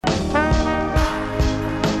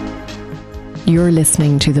You're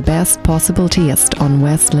listening to The Best Possible Taste on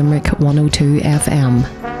West Limerick 102 FM.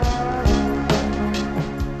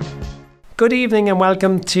 Good evening and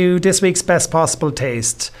welcome to this week's Best Possible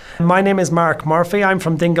Taste. My name is Mark Murphy. I'm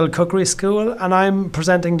from Dingle Cookery School and I'm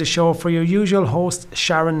presenting the show for your usual host,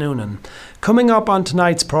 Sharon Noonan. Coming up on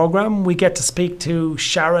tonight's programme, we get to speak to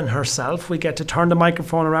Sharon herself. We get to turn the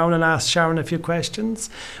microphone around and ask Sharon a few questions.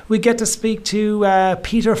 We get to speak to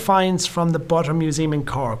Peter Fiennes from the Butter Museum in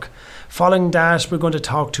Cork. Following that, we're going to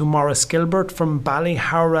talk to Maurice Gilbert from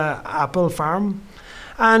Ballyhowrah Apple Farm.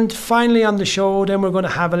 And finally on the show, then we're going to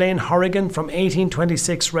have Elaine Horrigan from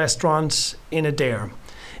 1826 Restaurant in Adair.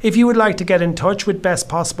 If you would like to get in touch with Best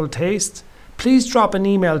Possible Taste, please drop an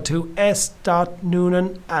email to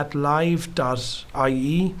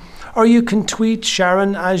s.noonan@live.ie, or you can tweet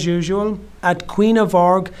Sharon as usual at Queen of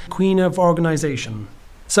Org, Queen of Organisation.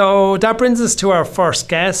 So that brings us to our first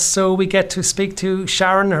guest. So we get to speak to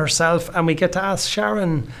Sharon herself and we get to ask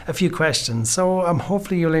Sharon a few questions. So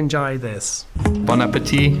hopefully you'll enjoy this. Bon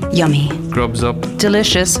appetit. Yummy. Grubs up.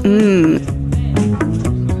 Delicious.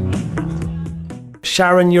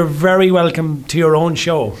 Sharon, you're very welcome to your own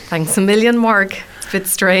show. Thanks a million, Mark. It's a bit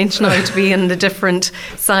strange now to be in the different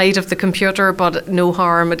side of the computer, but no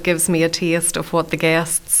harm. It gives me a taste of what the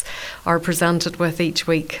guests are presented with each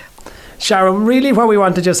week. Sharon, really what we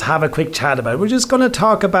want to just have a quick chat about, we're just going to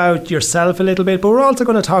talk about yourself a little bit, but we're also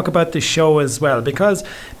going to talk about the show as well, because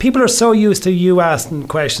people are so used to you asking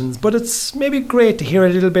questions, but it's maybe great to hear a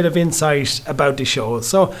little bit of insight about the show.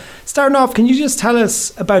 So starting off, can you just tell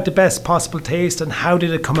us about the Best Possible Taste and how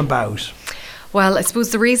did it come about? Well, I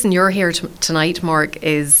suppose the reason you're here tonight, Mark,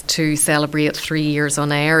 is to celebrate 3 years on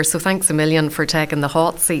air. So thanks a million for taking the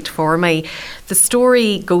hot seat for me. The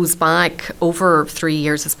story goes back over 3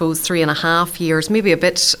 years, I suppose 3.5 years, maybe a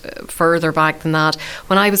bit further back than that.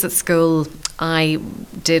 When I was at school, I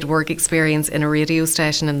did work experience in a radio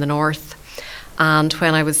station in the north. And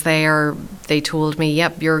when I was there, they told me,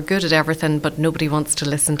 yep, you're good at everything, but nobody wants to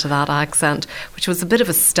listen to that accent, which was a bit of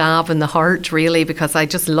a stab in the heart, really, because I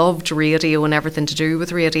just loved radio and everything to do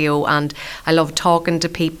with radio. And I loved talking to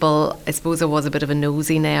people. I suppose I was a bit of a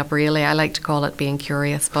nosy neb, really. I like to call it being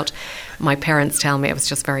curious, but my parents tell me I was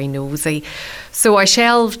just very nosy. So I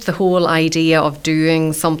shelved the whole idea of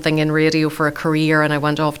doing something in radio for a career, and I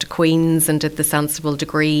went off to Queen's and did the sensible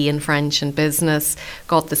degree in French and business,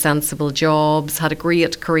 got the sensible jobs, had a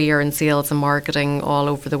great career in sales and marketing all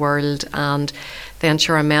over the world. And then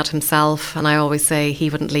sure, I met himself, and I always say he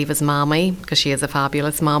wouldn't leave his mammy because she is a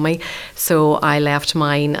fabulous mammy. So I left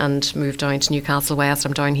mine and moved down to Newcastle West.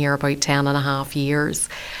 I'm down here about 10.5 years.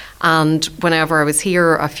 And whenever I was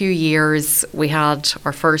here a few years, we had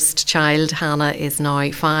our first child. Hannah is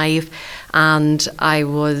now 5, and I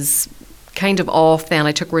was kind of off then.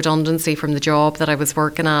 I took redundancy from the job that I was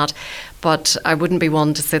working at, but I wouldn't be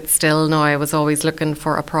one to sit still now. I was always looking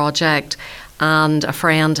for a project, and a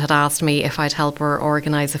friend had asked me if I'd help her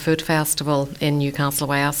organise a food festival in Newcastle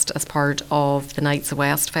West as part of the Nights of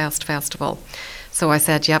West Festival. So I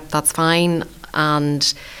said, yep, that's fine.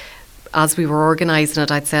 And as we were organising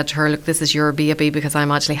it, I'd said to her, look, this is your baby because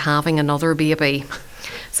I'm actually having another baby.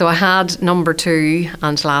 So I had number 2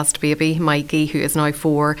 and last baby, Mikey, who is now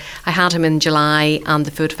 4. I had him in July and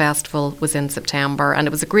the food festival was in September, and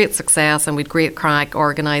it was a great success and we had great crack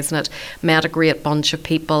organising it, met a great bunch of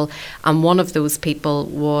people, and one of those people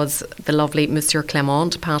was the lovely Monsieur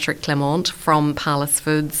Clement, Patrick Clement from Palace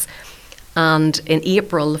Foods. And in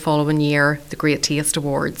April the following year, the Great Taste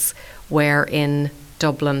Awards were in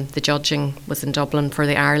Dublin. The judging was in Dublin for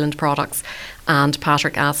the Ireland products, and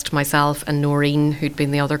Patrick asked myself and Noreen, who'd been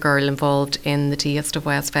the other girl involved in the Taste of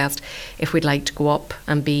Westfest, if we'd like to go up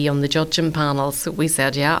and be on the judging panel. So we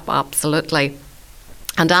said, yeah, absolutely.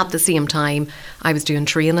 And at the same time, I was doing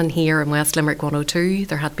training here in West Limerick 102.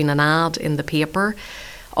 There had been an ad in the paper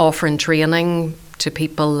offering training to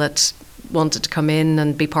people that wanted to come in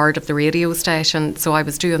and be part of the radio station. So I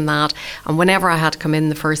was doing that, and whenever I had to come in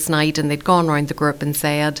the first night and they'd gone round the group and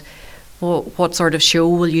said, well, what sort of show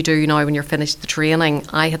will you do now when you're finished the training?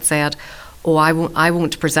 I had said, oh, I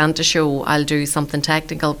won't present a show, I'll do something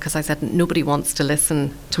technical, because I said nobody wants to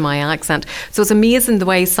listen to my accent. So it's amazing the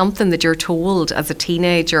way something that you're told as a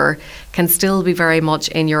teenager can still be very much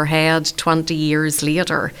in your head 20 years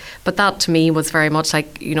later. But that to me was very much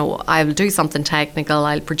like, you know, I'll do something technical,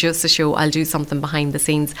 I'll produce a show, I'll do something behind the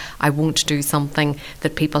scenes. I won't do something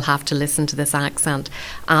that people have to listen to this accent.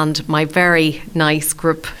 And my very nice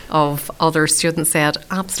group of other students said,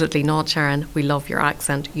 absolutely not, Sharon, we love your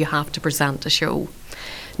accent, you have to present a show.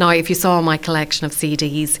 Now, if you saw my collection of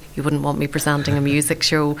CDs, you wouldn't want me presenting a music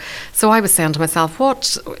show. So I was saying to myself, what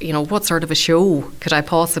sort of a show could I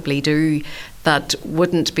possibly do that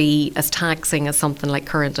wouldn't be as taxing as something like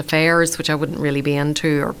current affairs, which I wouldn't really be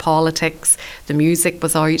into, or politics. The music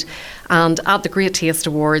was out. And at the Great Taste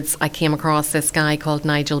Awards, I came across this guy called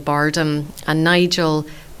Nigel Barden. And Nigel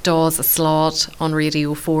does a slot on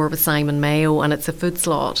Radio 4 with Simon Mayo, and it's a food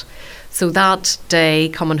slot. So that day,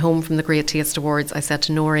 coming home from the Great Taste Awards, I said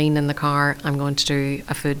to Noreen in the car, I'm going to do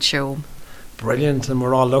a food show. Brilliant, and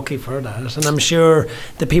we're all lucky for that. And I'm sure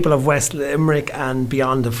the people of West Limerick and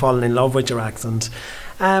beyond have fallen in love with your accent.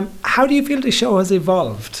 How do you feel the show has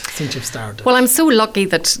evolved since you've started? Well, I'm so lucky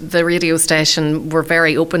that the radio station were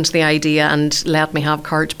very open to the idea and let me have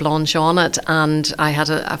carte blanche on it. And I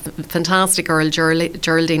had a fantastic girl,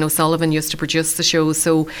 Geraldine O'Sullivan, used to produce the show.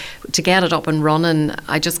 So to get it up and running,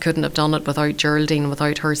 I just couldn't have done it without Geraldine,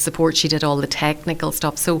 without her support. She did all the technical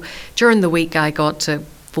stuff. So during the week, I got to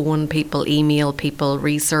phone people, email people,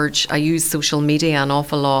 research. I use social media an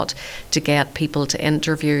awful lot to get people to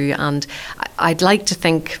interview, and I'd like to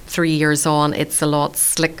think 3 years on it's a lot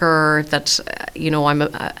slicker, that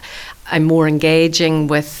I'm more engaging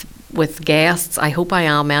with guests. I hope I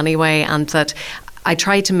am anyway, and that I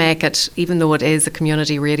try to make it, even though it is a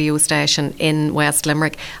community radio station in West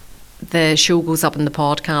Limerick, the show goes up in the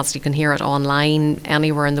podcast. You can hear it online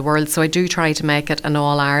anywhere in the world. So I do try to make it an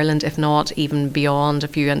all-Ireland, if not even beyond, a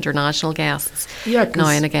few international guests now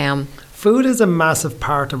and again. Food is a massive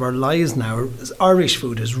part of our lives now. Irish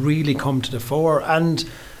food has really come to the fore. And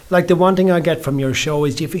like, the one thing I get from your show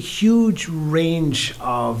is you have a huge range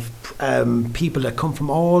of people that come from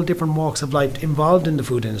all different walks of life involved in the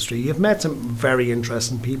food industry. You've met some very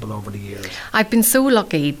interesting people over the years. I've been so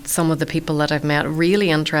lucky, some of the people that I've met, really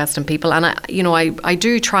interesting people. And I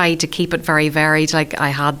do try to keep it very varied. Like, I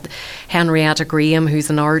had Henrietta Graham, who's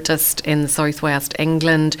an artist in southwest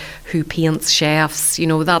England, who paints chefs.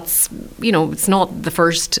 It's not the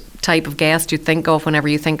first type of guest you think of whenever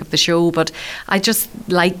you think of the show, but I just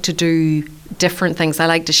like to do different things. I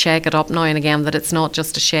like to shake it up now and again, that it's not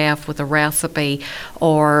just a chef with a recipe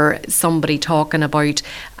or somebody talking about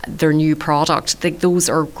their new product. Those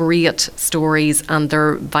are great stories and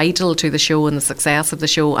they're vital to the show and the success of the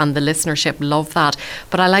show, and the listenership love that.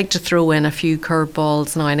 But I like to throw in a few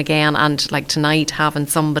curveballs now and again, and like tonight, having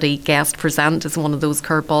somebody guest present is one of those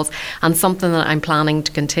curveballs, and something that I'm planning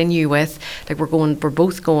to continue with. Like, we're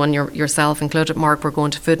both going, yourself included, Mark, we're going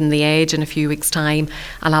to Food and the Age in a few weeks' time,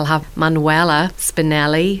 and I'll have Manuela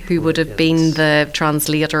Spinelli, who would have been the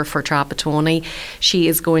translator for Trapattoni. She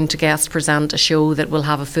is going to guest present a show that will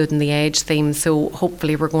have a Food and the Age theme, so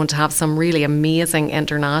hopefully we're going to have some really amazing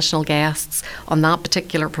international guests on that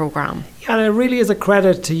particular programme. Yeah, and it really is a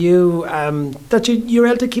credit to you that you're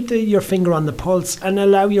able to keep your finger on the pulse and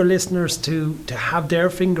allow your listeners to have their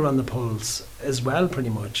finger on the pulse as well, pretty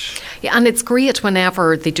much. Yeah, and it's great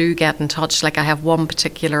whenever they do get in touch. Like, I have one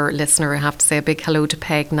particular listener, I have to say a big hello to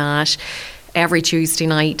Peg Nash. Every Tuesday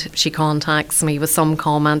night she contacts me with some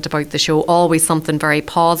comment about the show, always something very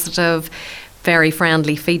positive, very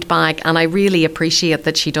friendly feedback, and I really appreciate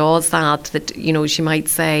that she does that. That, she might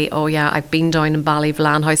say, oh yeah, I've been down in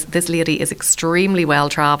Ballyvolane House. This lady is extremely well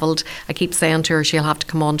travelled. I keep saying to her she'll have to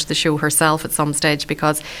come on to the show herself at some stage,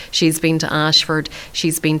 because she's been to Ashford,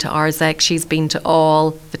 she's been to Arzek, she's been to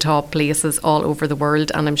all the top places all over the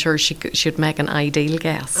world, and I'm sure she should make an ideal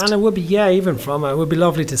guest. And it would be, it would be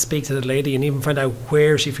lovely to speak to the lady and even find out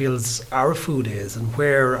where she feels our food is and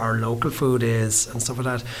where our local food is and stuff like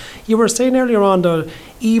that. You were saying earlier on, though,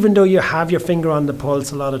 even though you have your finger on the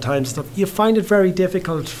pulse a lot of times, you find it very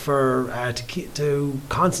difficult to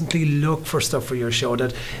constantly look for stuff for your show.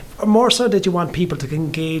 That more so that you want people to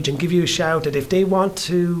engage and give you a shout that if they want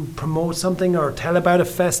to promote something or tell about a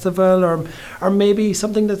festival or maybe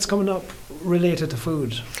something that's coming up related to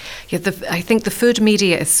food. Yeah, I think the food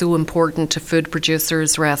media is so important to food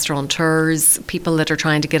producers, restaurateurs, people that are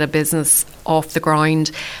trying to get a business off the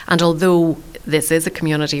ground. And although this is a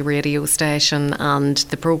community radio station and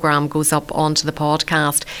the programme goes up onto the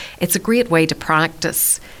podcast, it's a great way to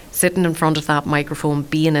practice sitting in front of that microphone,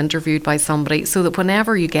 being interviewed by somebody, so that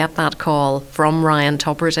whenever you get that call from Ryan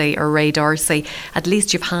Tubridy or Ray Darcy, at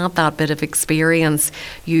least you've had that bit of experience.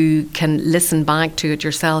 You can listen back to it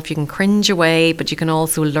yourself. You can cringe away, but you can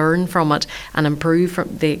also learn from it and improve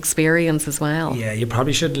from the experience as well. Yeah, you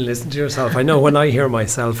probably shouldn't listen to yourself. I know when I hear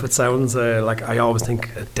myself, it sounds like I always think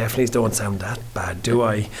it definitely don't sound that bad, do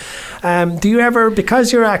I? Do you ever,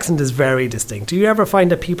 because your accent is very distinct, do you ever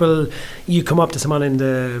find that you come up to someone in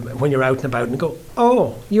the when you're out and about and go,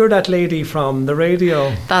 oh, you're that lady from the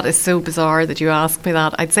radio? That is so bizarre that you ask me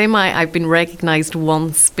that. I'd say I've been recognised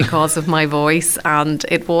once because of my voice, and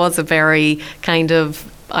it was a very kind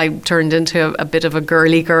of, I turned into a bit of a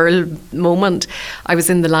girly girl moment. I was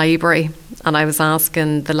in the library and I was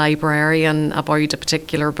asking the librarian about a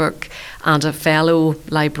particular book, and a fellow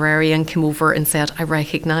librarian came over and said, I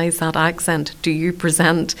recognise that accent. Do you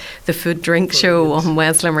present the food drink show on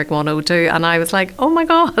West Limerick 102? And I was like, oh my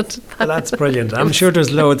God. Well, that's brilliant. I'm sure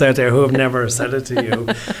there's loads out there who have never said it to you.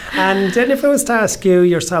 And then if I was to ask you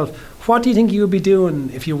yourself, what do you think you would be doing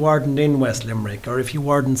if you weren't in West Limerick, or if you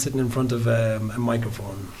weren't sitting in front of a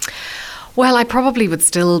microphone? Well, I probably would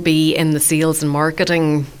still be in the sales and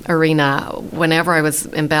marketing arena. Whenever I was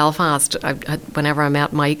in Belfast, whenever I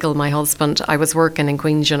met Michael, my husband, I was working in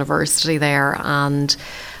Queen's University there, and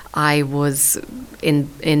I was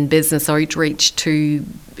in business outreach to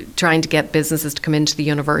trying to get businesses to come into the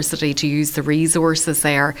university to use the resources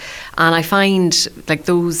there. And I find like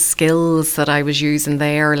those skills that I was using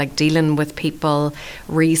there, like dealing with people,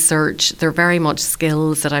 research, they're very much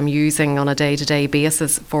skills that I'm using on a day-to-day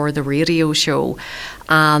basis for the radio show.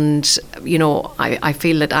 And, you know, I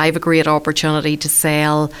feel that I have a great opportunity to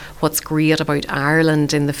sell what's great about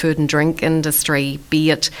Ireland in the food and drink industry,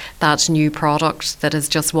 be it that new product that has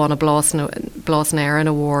just won a Blás na Éireann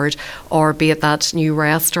award, or be it that new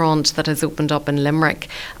restaurant that has opened up in Limerick.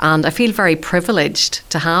 And I feel very privileged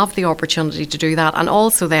to have the opportunity to do that. And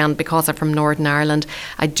also then, because I'm from Northern Ireland,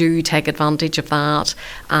 I do take advantage of that,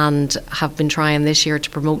 and have been trying this year to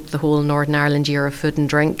promote the whole Northern Ireland Year of Food and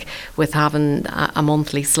Drink with having a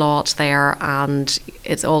monthly slot there, and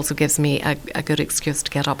it also gives me a good excuse to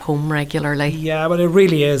get up home regularly. Yeah, but it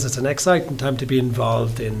really is. It's an exciting time to be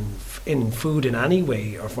involved in food in any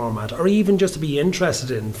way or format, or even just to be interested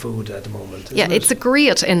in food at the moment. Yeah, it's a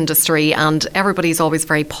great industry, and everybody's always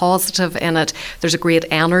very positive in it. There's a great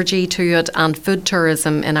energy to it, and food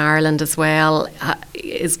tourism in Ireland as well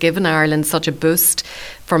is giving Ireland such a boost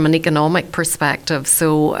from an economic perspective.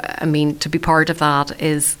 So, I mean, to be part of that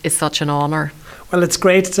is such an honour. Well, it's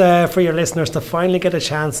great for your listeners to finally get a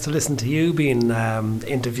chance to listen to you being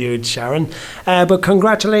interviewed, Sharon. But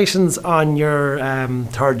congratulations on your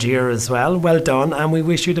third year as well. Well done, and we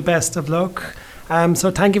wish you the best of luck.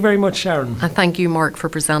 So thank you very much, Sharon. And thank you, Mark, for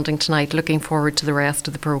presenting tonight. Looking forward to the rest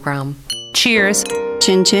of the programme. Cheers.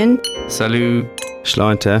 Chin chin. Salut.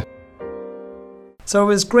 Sláinte. So it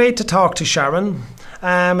was great to talk to Sharon.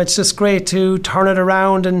 It's just great to turn it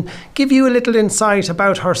around and give you a little insight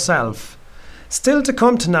about herself. Still to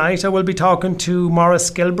come tonight, I will be talking to Maurice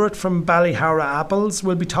Gilbert from Ballyhowrah Apples.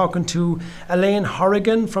 We'll be talking to Elaine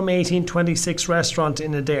Horrigan from 1826 Restaurant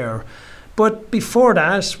in Adare. But before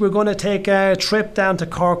that, we're going to take a trip down to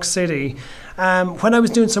Cork City. When I was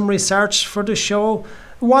doing some research for the show,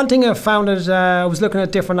 one thing I found is I was looking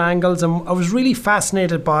at different angles, and I was really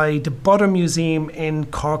fascinated by the Butter Museum in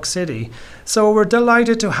Cork City. So we're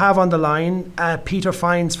delighted to have on the line Peter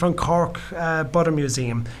Fiennes from Cork Butter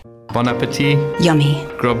Museum. Bon appetit. Yummy.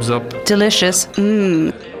 Grubs up. Delicious.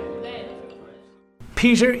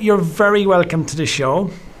 Peter, you're very welcome to the show.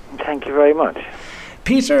 Thank you very much.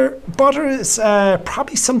 Peter, butter is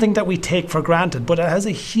probably something that we take for granted, but it has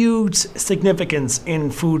a huge significance in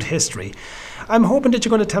food history. I'm hoping that you're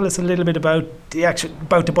going to tell us a little bit about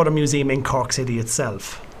the Butter Museum in Cork City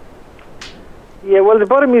itself. Yeah, well, the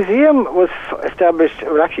Butter Museum was established,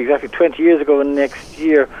 well, actually exactly 20 years ago next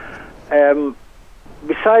year,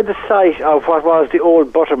 beside the site of what was the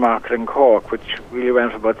old butter market in Cork, which really ran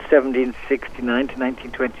from about 1769 to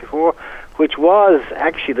 1924, which was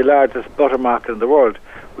actually the largest butter market in the world,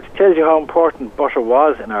 which tells you how important butter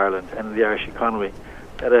was in Ireland and in the Irish economy.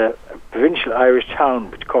 That a provincial Irish town,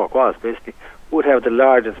 which Cork was basically, would have the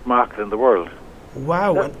largest market in the world.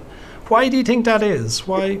 Wow. And why do you think that is?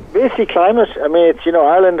 Why? Basically climate. I mean, it's, you know,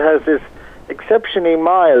 Ireland has this exceptionally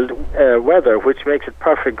mild weather, which makes it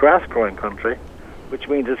perfect grass growing country, which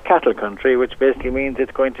means it's cattle country, which basically means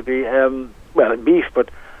it's going to be, beef, but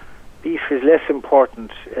beef is less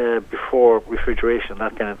important before refrigeration,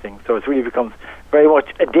 that kind of thing. So it really becomes very much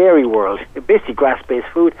a dairy world, basically grass-based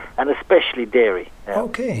food, and especially dairy.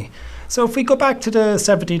 Okay. So if we go back to the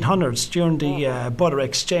 1700s, during the butter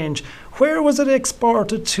exchange, where was it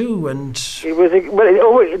exported to? And it was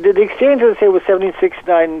the exchange, as I say, was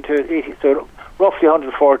 1769 to 80, so roughly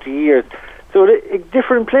 140 years. So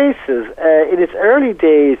different places. In its early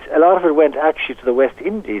days, a lot of it went actually to the West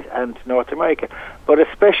Indies and to North America, but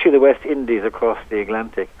especially the West Indies across the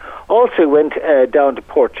Atlantic. Also went down to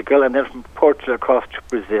Portugal, and then from Portugal across to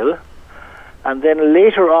Brazil. And then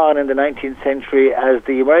later on in the 19th century, as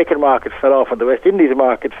the American market fell off and the West Indies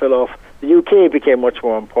market fell off, the UK became much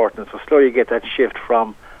more important. So slowly you get that shift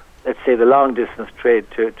from, let's say, the long distance trade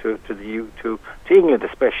to England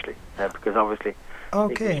especially, because obviously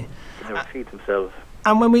they can never feed themselves.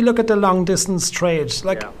 And when we look at the long distance trade,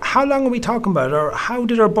 how long are we talking about, or how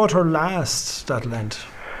did our butter last that length?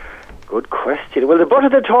 Good question. Well, the butter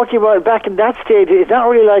they're talking about back in that stage is not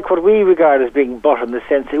really like what we regard as being butter, in the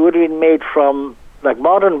sense it would have been made from, like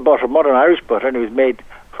modern butter, modern Irish butter, and it was made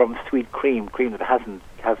from sweet cream that hasn't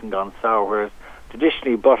gone sour, whereas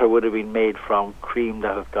traditionally butter would have been made from cream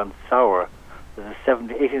that has gone sour. There's a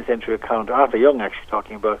 18th century account, Arthur Young actually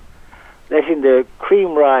talking about letting the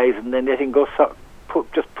cream rise and then letting go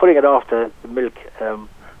just putting it off the milk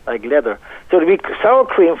like leather. So it would be sour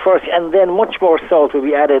cream first, and then much more salt would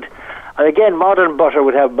be added. And again, modern butter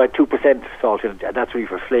would have about 2% salt in it, and that's really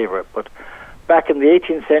for flavour. But back in the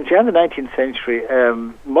 18th century and the 19th century,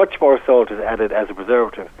 much more salt is added as a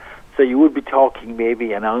preservative. So you would be talking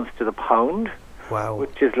maybe an ounce to the pound, wow,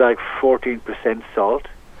 which is like 14% salt.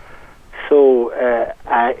 So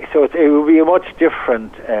it would be a much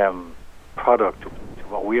different product to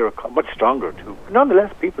what we are, much stronger too.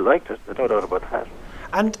 Nonetheless, people liked it. There's no doubt about that.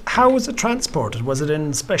 And how was it transported? Was it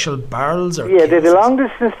in special barrels or? Yeah, the long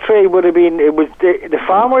distance trade would have been. It was the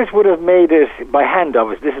farmers would have made it by hand.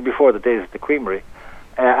 Obviously, this is before the days of the creamery,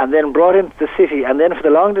 and then brought into the city. And then for the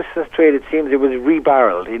long distance trade, it seems it was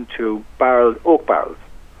rebarreled into oak barrels,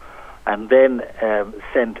 and then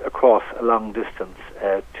sent across a long distance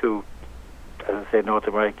to, as I say, North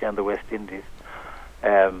America and the West Indies.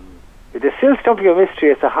 There's still something of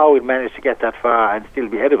mystery as to how it managed to get that far and still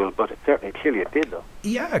be edible, but clearly it did, though.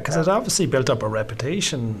 Yeah, because it obviously built up a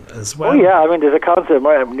reputation as well. Oh yeah, I mean, there's accounts of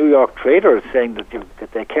New York traders saying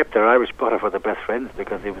that they kept their Irish butter for their best friends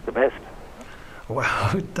because it was the best.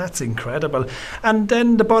 Wow, that's incredible. And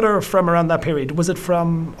then the butter from around that period, was it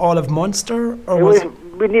from all of Munster? Or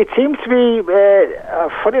it seems to be,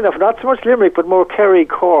 funny enough, not so much Limerick, but more Kerry,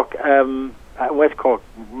 Cork, West Cork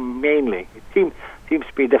mainly. It seems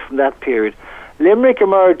to be from that period. Limerick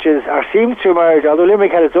seems to emerge, although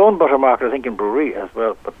Limerick had its own butter market, I think, in Brewery as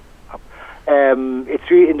well. But it's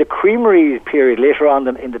really in the creamery period later on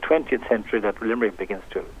in the 20th century that Limerick begins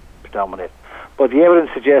to predominate. But the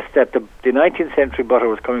evidence suggests that the 19th century butter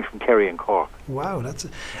was coming from Kerry and Cork. Wow, it's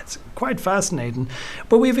quite fascinating.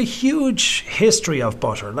 But we have a huge history of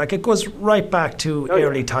butter. Like, it goes right back to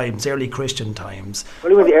early times, early Christian times.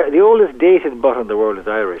 Well, the oldest dated butter in the world is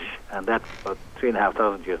Irish, and that's about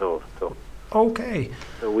 3,500 years old. So, okay.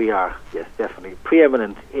 So we are, yes, definitely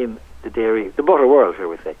preeminent in the butter world, shall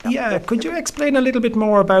we say. Yeah, could you explain a little bit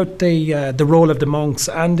more about the role of the monks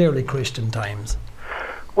and early Christian times?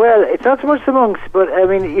 Well, it's not so much the monks, but I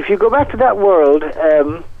mean, if you go back to that world,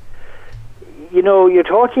 you're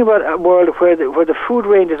talking about a world where the food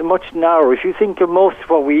range is much narrower. If you think of most of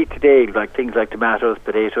what we eat today, like things like tomatoes,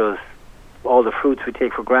 potatoes, all the fruits we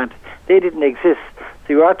take for granted, they didn't exist.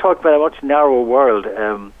 So you are talking about a much narrower world,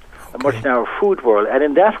 a much narrower food world. And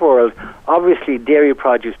in that world, obviously, dairy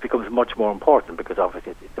produce becomes much more important because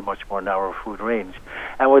obviously it's a much more narrow food range.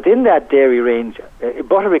 And within that dairy range,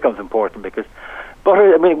 butter becomes important because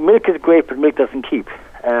butter, I mean, milk is great, but milk doesn't keep.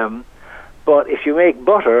 But if you make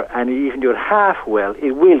butter and you even do it half well,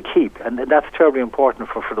 it will keep, and that's terribly important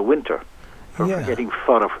for the winter, for getting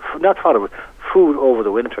food over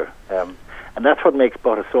the winter. And that's what makes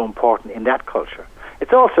butter so important in that culture.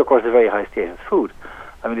 It's also, of course, a very high status food.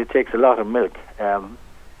 I mean, it takes a lot of milk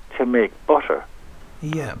to make butter.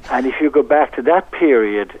 Yeah. And if you go back to that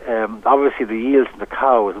period, obviously the yields from the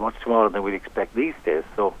cow is much smaller than we'd expect these days.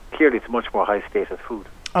 So clearly it's much more high status food.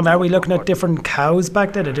 And are we looking at different cows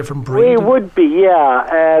back then, a different breed? We would be,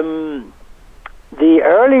 yeah. The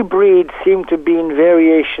early breeds seem to be in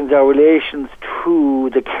variations or relations to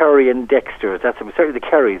the Kerry and Dexters. That's certainly the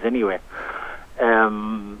Kerrys anyway.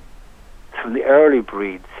 From the early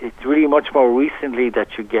breeds, it's really much more recently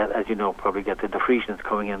that you get, as you know, probably get the Frisians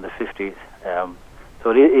coming in the 50s. So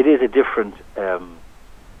it is a different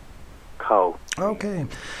cow. Okay.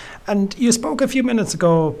 And you spoke a few minutes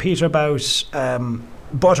ago, Peter, about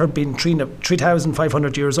butter being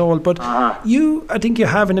 3,500 years old, but I think you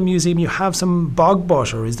have in the museum, you have some bog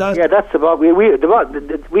butter, is that? Yeah, that's the bog. We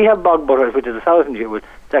have bog butter, which is 1,000 years.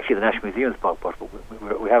 It's actually the National Museum's bog butter,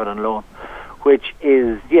 but we have it on loan, which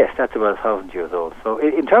is, yes, that's about 1,000 years old. So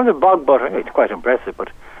in terms of bog butter, it's quite impressive, but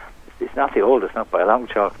it's not the oldest, not by a long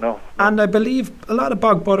chalk, no. And I believe a lot of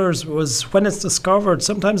bog butters was, when it's discovered,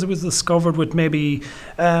 sometimes it was discovered with maybe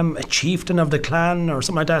a chieftain of the clan or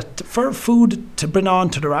something like that, for food to bring on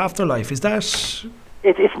to their afterlife. Is that?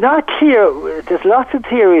 It's not clear. There's lots of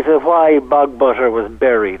theories of why bog butter was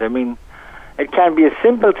buried. I mean, It can be a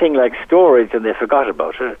simple thing like storage and they forgot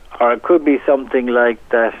about it, or it could be something like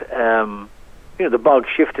that, the bog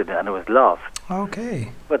shifted and it was lost.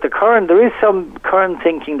 Okay. But there is some current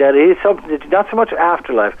thinking that it is something that not so much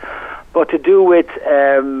afterlife, but to do with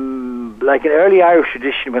like an early Irish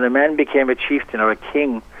tradition when a man became a chieftain or a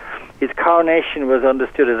king, his coronation was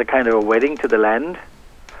understood as a kind of a wedding to the land.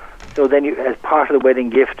 So then, as part of the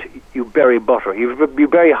wedding gift, you bury butter. You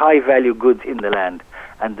bury high-value goods in the land.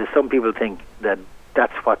 And some people think that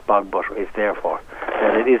that's what bog butter is there for,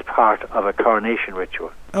 that it is part of a coronation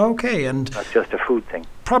ritual. Okay, and not just a food thing.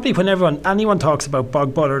 Probably when anyone talks about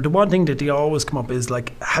bog butter, the one thing that they always come up is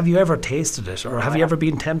like, have you ever tasted it, or have you ever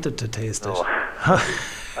been tempted to taste it?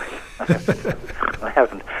 I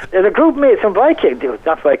haven't. There's a group made, some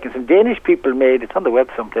Danish people made, it's on the web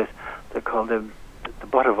someplace, they're called the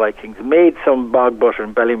Butter Vikings, made some bog butter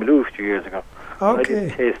in Ballymaloe a few years ago. Okay. I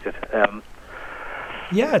didn't taste it.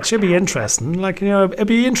 Yeah, it should be interesting. Like, it'd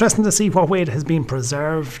be interesting to see what way it has been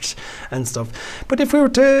preserved and stuff. But if we were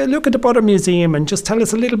to look at the Butter Museum and just tell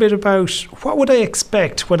us a little bit about what would I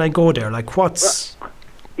expect when I go there? Like, what's...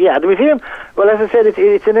 Yeah, the museum, well, as I said,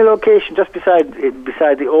 it's in a location just beside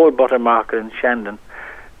the old butter market in Shandon.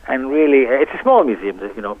 And really, it's a small museum,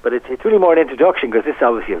 but it's really more an introduction because this is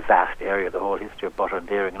obviously a vast area, the whole history of butter and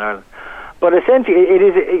dairying in Ireland. But essentially,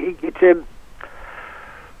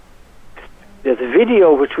 there's a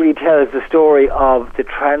video which really tells the story of the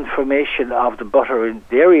transformation of the butter and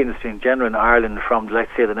dairy industry in general in Ireland from,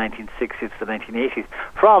 let's say, the 1960s to the 1980s,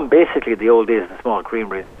 from basically the old days of the small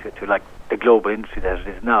creameries to like the global industry that it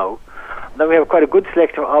is now. And then we have quite a good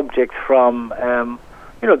selection of objects from,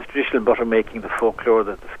 the traditional butter making, the folklore,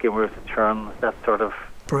 the skimmers, the churns, that sort of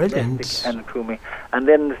brilliant and creamy. And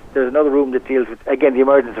then there's another room that deals with, again, the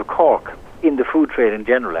emergence of cork in the food trade in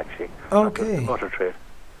general, actually. Okay. The butter trade.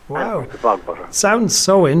 Wow. The bog butter. Sounds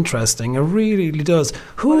so interesting. It really does.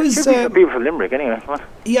 People from Limerick, anyway. What?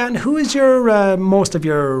 Yeah, and who is your most of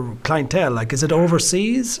your clientele? Like, is it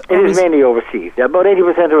overseas? It is mainly overseas. Yeah, about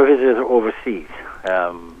 80% of our visitors are overseas.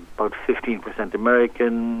 About 15%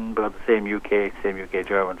 American, about the same UK,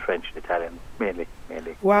 German, French, Italian, mainly.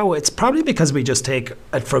 Wow, it's probably because we just take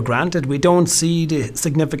it for granted. We don't see the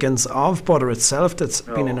significance of butter itself that's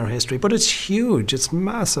been in our history, but it's huge. It's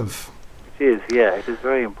massive. It is, yeah. It is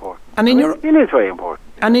very important. And it is very important.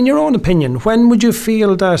 And in your own opinion, when would you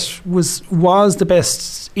feel that was the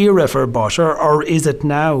best era for butter, or is it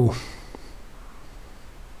now?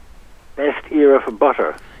 Best era for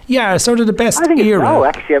butter? Yeah, sort of the best era. I think it's now,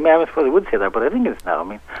 actually. I suppose I would say that, but I think it's now. I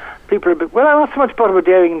mean, people not so much butter, but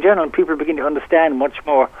dairying in general, people begin to understand much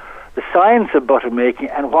more the science of butter making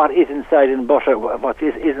and what is inside in butter, what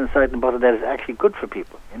is inside in butter that is actually good for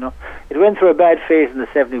people. It went through a bad phase in the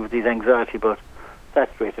 70s with these anxiety about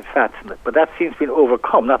saturated fats, but that seems to be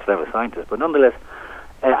overcome. Not that I'm a scientist, but nonetheless,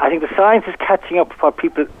 I think the science is catching up with what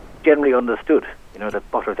people generally understood. That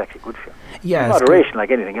butter is actually good for you. Yeah, moderation,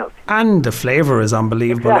 like anything else. And the flavour is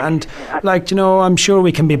unbelievable. Exactly. And I'm sure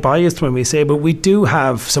we can be biased when we say, but we do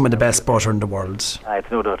have some of the best butter in the world.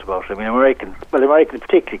 It's no doubt about it. I mean, Americans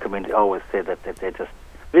particularly come in to always say that they just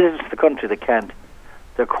visitors to the country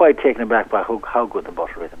they're quite taken aback by how good the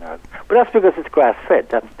butter is in Ireland. But that's because it's grass fed.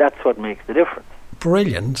 That's what makes the difference.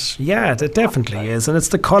 Brilliant. Yeah, it definitely is, and it's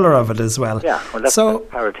the colour of it as well. Yeah, well, that's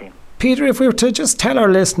Paratine. Peter, if we were to just tell our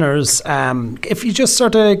listeners, if you just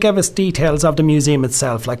sort of give us details of the museum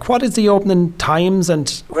itself, like what is the opening times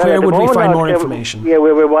and where would we find more information? Yeah,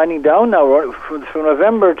 we're winding down now. From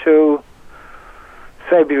November to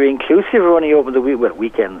February inclusive, we're only open the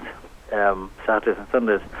weekends, Saturdays and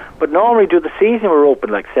Sundays. But normally the season we're open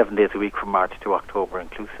like 7 days a week from March to October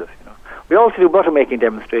inclusive. We also do butter making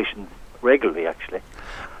demonstrations regularly, actually.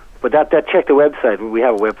 But that check the website. We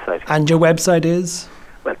have a website. And your website is?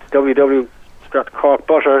 Well, it's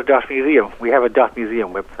www.corkbutter.museum. We have a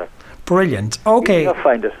 .museum website. Brilliant. Okay. You'll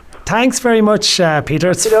find it. Thanks very much,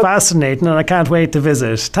 Peter. It's fascinating and I can't wait to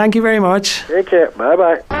visit. Thank you very much. Take care.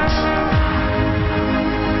 Bye-bye.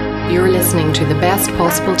 You're listening to the best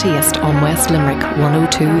possible taste on West Limerick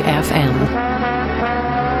 102 FM.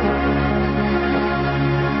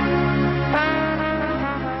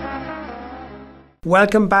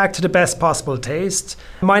 Welcome back to the Best Possible Taste.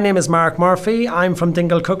 My name is Mark Murphy. I'm from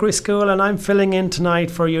Dingle Cookery School and I'm filling in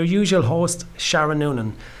tonight for your usual host, Sharon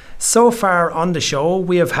Noonan. So far on the show,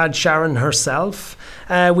 we have had Sharon herself.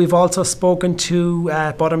 We've also spoken to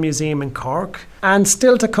Butter Museum in Cork. And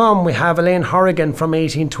still to come, we have Elaine Horrigan from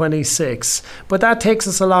 1826. But that takes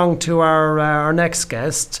us along to our next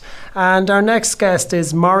guest. And our next guest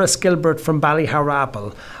is Maurice Gilbert from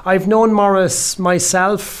Ballyhowrapple. I've known Maurice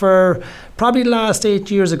myself for probably the last 8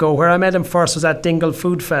 years ago. Where I met him first was at Dingle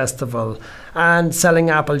Food Festival and selling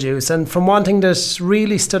apple juice. And from one thing that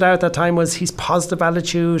really stood out that time was his positive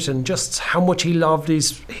attitude and just how much he loved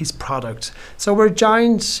his product. So we're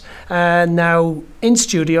joined now in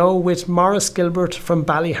studio with Maurice Gilbert from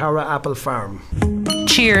Ballyhowra Apple Farm.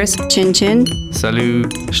 Cheers. Chin chin. Salut.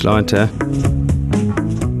 Sláinte.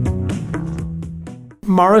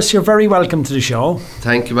 Maurice, you're very welcome to the show.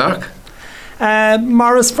 Thank you, Mark.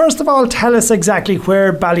 Maurice, first of all, tell us exactly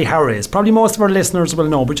where Ballyhowra is. Probably most of our listeners will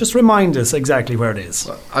know, but just remind us exactly where it is.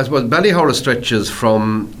 I suppose Ballyhowra stretches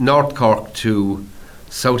from North Cork to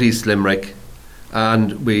southeast Limerick,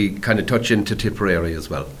 and we kind of touch into Tipperary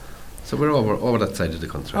as well. So we're over that side of the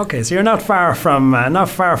country. Okay, so you're not far from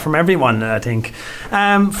everyone, I think.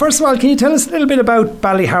 First of all, can you tell us a little bit about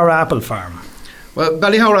Ballyhowra Apple Farm? Well,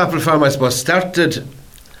 Ballyhowra Apple Farm, I suppose, started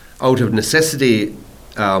out of necessity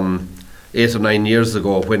 8 or 9 years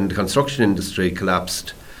ago when the construction industry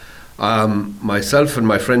collapsed. Myself and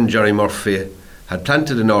my friend Jerry Murphy had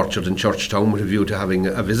planted an orchard in Churchtown with a view to having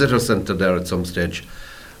a visitor centre there at some stage.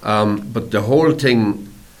 But the whole thing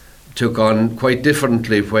took on quite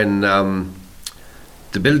differently when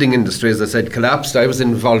the building industry, as I said, collapsed. I was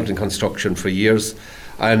involved in construction for years,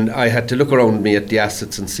 and I had to look around me at the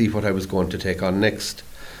assets and see what I was going to take on next.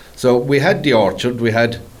 So we had the orchard, we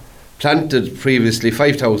had planted previously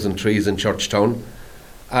 5,000 trees in Churchtown,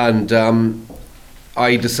 and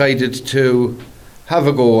I decided to have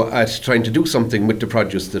a go at trying to do something with the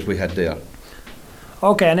produce that we had there.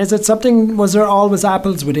 Okay, and is it something, was there always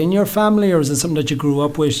apples within your family, or is it something that you grew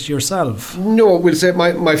up with yourself? No, we'll say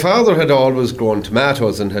my father had always grown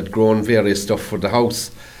tomatoes and had grown various stuff for the house,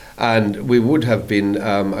 and we would have been,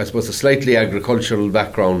 I suppose, a slightly agricultural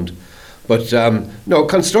background. But no,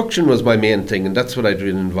 construction was my main thing, and that's what I'd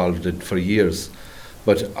been involved in for years.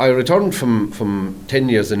 But I returned from 10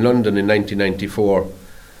 years in London in 1994,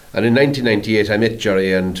 and in 1998 I met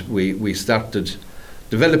Jerry, and we started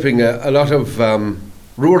developing a lot of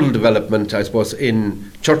rural development, I suppose,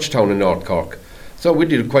 in Churchtown in North Cork. So we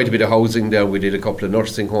did quite a bit of housing there, we did a couple of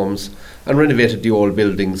nursing homes, and renovated the old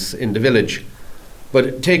buildings in the village.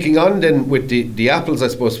 But taking on then with the apples, I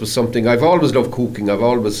suppose, was something. I've always loved cooking, I've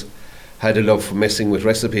always had a love for messing with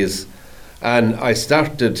recipes, and I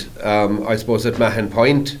started I suppose at Mahon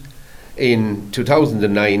Point in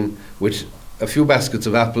 2009 with a few baskets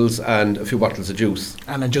of apples and a few bottles of juice,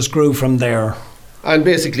 and it just grew from there. And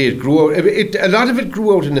basically it grew out, a lot of it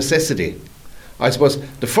grew out of necessity. I suppose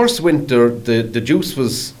the first winter the juice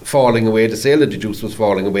was falling away, the sale of the juice was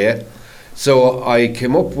falling away, so I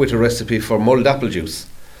came up with a recipe for mulled apple juice.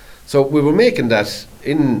 So we were making that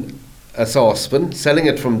in a saucepan, selling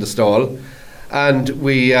it from the stall, and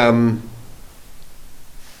we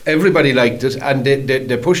everybody liked it, and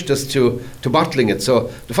they pushed us to bottling it.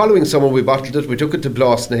 So the following summer we bottled it, we took it to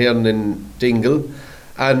Blasnahairn in Dingle,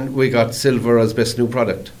 and we got silver as best new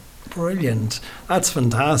product. Brilliant. That's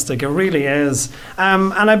fantastic. It really is.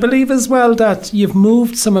 And I believe as well that you've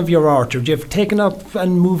moved some of your orchard. You've taken up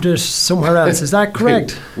and moved it somewhere else. Is that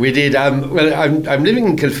correct? We did. Well, I'm living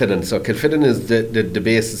in Kilfinnan, so Kilfinnan is the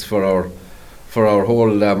basis for our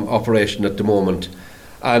whole operation at the moment.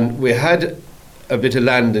 And we had a bit of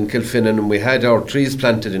land in Kilfinnan, and we had our trees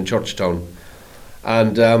planted in Churchtown.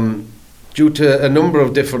 And due to a number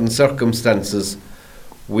of different circumstances,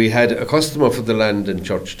 we had a customer for the land in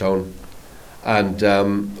Churchtown, and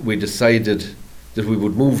we decided that we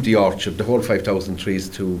would move the orchard, the whole 5,000 trees,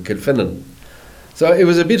 to Kilfinnan. So it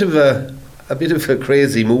was a bit of a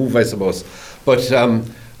crazy move, I suppose. But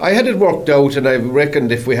I had it worked out, and I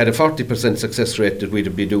reckoned if we had a 40% success rate that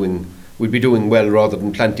we'd be doing well rather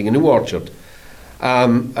than planting a new orchard.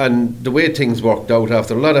 And the way things worked out,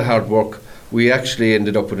 after a lot of hard work, we actually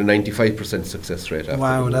ended up with a 95% success rate.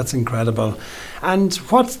 Wow, that's incredible. And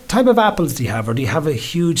what type of apples do you have, or do you have a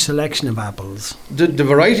huge selection of apples? The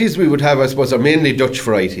varieties we would have, I suppose, are mainly Dutch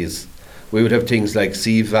varieties. We would have things like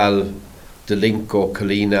Seaval, Delinco,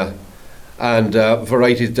 Colina, and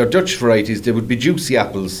varieties. They're Dutch varieties. They would be juicy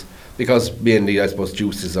apples, because mainly, I suppose,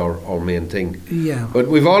 juice is our main thing. Yeah. But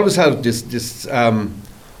we've always had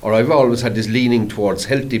I've always had this leaning towards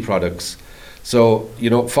healthy products. So,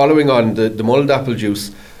 following on the mulled apple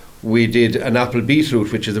juice, we did an apple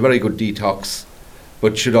beetroot, which is a very good detox,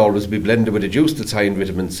 but should always be blended with a juice that's high in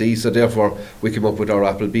vitamin C. So therefore, we came up with our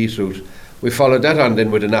apple beetroot. We followed that on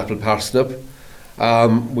then with an apple parsnip.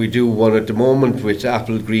 We do one at the moment with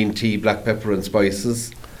apple green tea, black pepper and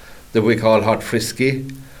spices. that we call Hot Frisky.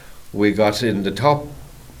 We got in the top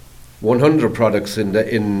 100 products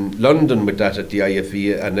in London with that at the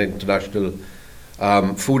IFE, an international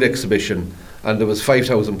food exhibition, and there was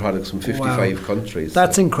 5,000 products from 55 countries.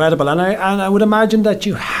 That's incredible, and I would imagine that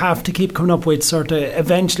you have to keep coming up with sort of,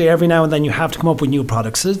 eventually every now and then you have to come up with new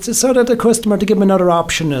products. It's sort of the customer to give them another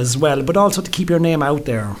option as well, but also to keep your name out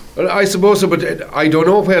there. Well, I suppose so, but I don't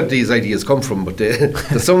know where these ideas come from, but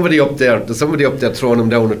there's somebody up there throwing them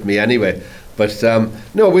down at me anyway. But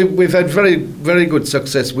no, we've had very, very good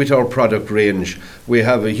success with our product range. We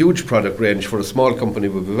have a huge product range. For a small company,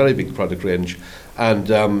 we have a very big product range.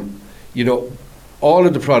 And, you know, all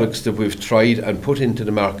of the products that we've tried and put into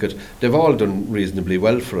the market, they've all done reasonably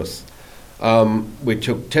well for us. We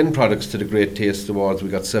took 10 products to the Great Taste Awards. We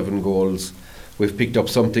got 7 golds. We've picked up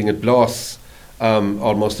something at Bloss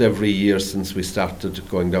almost every year since we started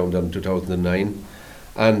going down in 2009.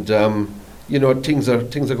 And you know, things are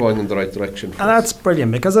going in the right direction. And that's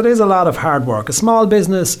brilliant, because it is a lot of hard work. A small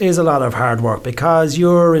business is a lot of hard work because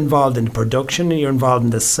you're involved in the production, you're involved in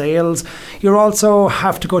the sales. You also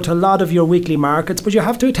have to go to a lot of your weekly markets, but you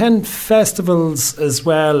have to attend festivals as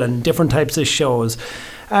well and different types of shows.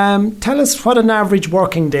 Tell us what an average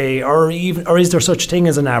working day, or is there such thing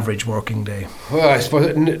as an average working day? Well, I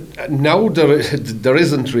suppose now there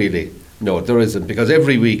isn't really. No, there isn't, because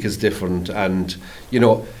every week is different, and you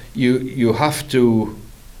know, you have to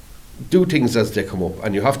do things as they come up,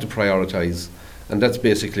 and you have to prioritise. And that's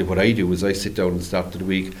basically what I do, is I sit down at the start of the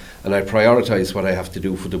week and I prioritise what I have to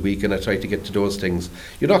do for the week, and I try to get to those things.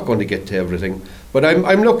 You're not going to get to everything, but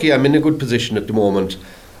I'm lucky. I'm in a good position at the moment.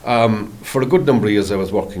 For a good number of years I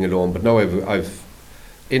was working alone, but now I've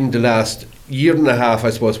in the last year and a half, I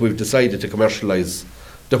suppose, we've decided to commercialise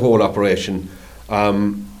the whole operation.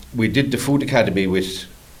 We did the Food Academy with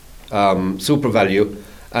SuperValu,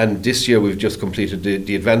 and this year we've just completed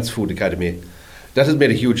the Advanced Food Academy. That has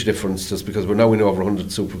made a huge difference, just because we're now in over 100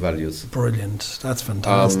 SuperValus. Brilliant. That's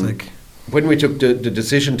fantastic. When we took the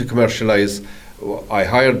decision to commercialise, I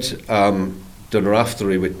hired Donor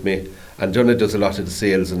Raftery with me, and Donor does a lot of the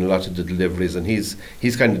sales and a lot of the deliveries, and he's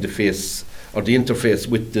kind of the face or the interface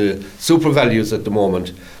with the SuperValus at the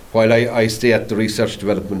moment, while I stay at the research,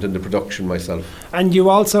 development and the production myself. And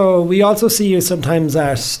we also see you sometimes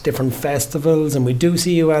at different festivals, and we do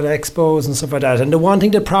see you at expos and stuff like that. And the one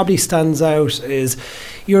thing that probably stands out is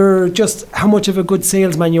you're just how much of a good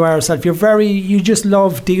salesman you are yourself. You just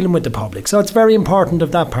love dealing with the public. So it's very important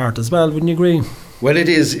of that part as well, wouldn't you agree? Well, it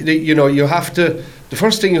is. You know, you have to, the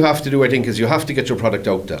first thing you have to do, I think, is you have to get your product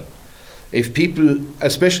out there. If people,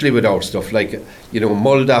 especially with our stuff, like, you know,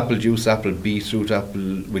 mulled apple juice, apple, beetroot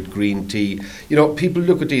apple with green tea, you know, people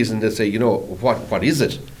look at these and they say, you know, what is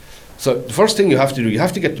it? So the first thing you have to do, you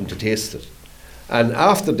have to get them to taste it. And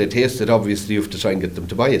after they taste it, obviously you have to try and get them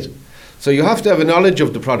to buy it. So you have to have a knowledge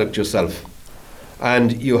of the product yourself.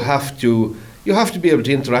 And you have to be able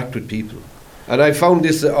to interact with people. And I found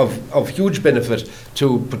this of huge benefit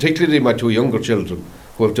to particularly my 2 younger children,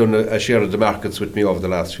 who have done a share of the markets with me over the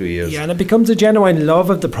last few years. Yeah, and it becomes a genuine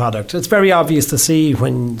love of the product. It's very obvious to see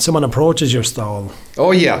when someone approaches your stall.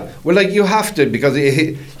 Oh yeah, well, like, you have to, because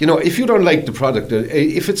you know, if you don't like the product,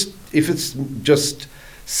 if it's just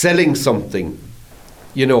selling something,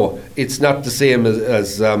 you know, it's not the same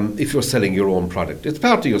as if you're selling your own product. It's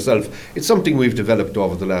part of yourself. It's something we've developed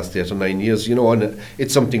over the last 8 or 9 years, you know, and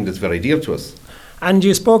it's something that's very dear to us. And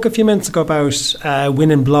you spoke a few minutes ago about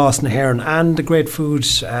winning Bloss and Heron and the Great Food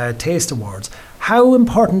Taste Awards. How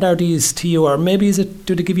important are these to you, or maybe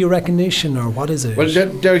do they give you recognition, or what is it? Well,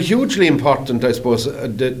 they're hugely important, I suppose.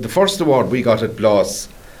 The first award we got at Bloss,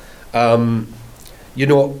 you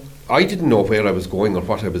know, I didn't know where I was going or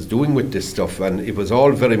what I was doing with this stuff, and it was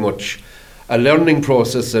all very much a learning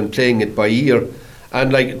process and playing it by ear.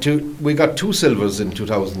 And we got 2 silvers in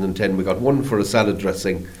 2010. We got 1 for a salad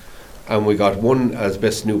dressing, and we got 1 as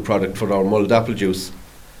best new product for our mulled apple juice.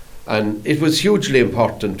 And it was hugely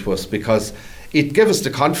important to us because it gave us the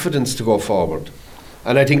confidence to go forward.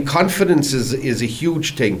 And I think confidence is a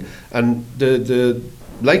huge thing. And the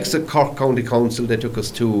likes of Cork County Council, they took us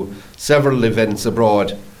to several events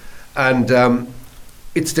abroad. And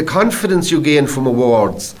it's the confidence you gain from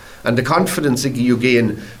awards and the confidence you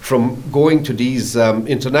gain from going to these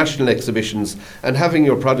international exhibitions and having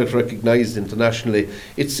your product recognised internationally.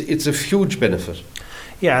 It's a huge benefit.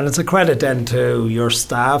 Yeah, and it's a credit then to your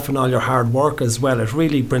staff and all your hard work as well. It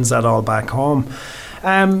really brings that all back home.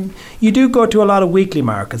 You do go to a lot of weekly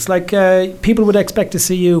markets. Like people would expect to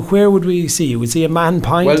see you. Where would we see you? We'd see you at Mahon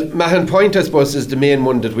Point? Well, Mahon Point, I suppose, is the main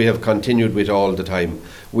one that we have continued with all the time.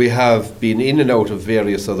 We have been in and out of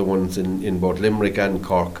various other ones in both Limerick and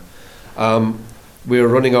Cork. We're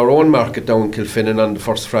running our own market down Kilfinnan on the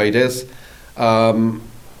first Fridays.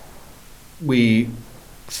 We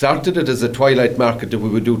started it as a twilight market that we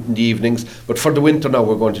would do it in the evenings, but for the winter now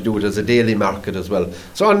we're going to do it as a daily market as well.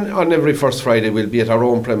 So on every first Friday we'll be at our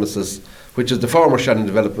own premises, which is the former Shannon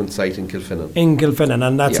Development site in Kilfinnan. In Kilfinnan,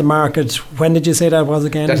 and that's a market. When did you say that was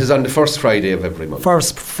again? That is on the first Friday of every month.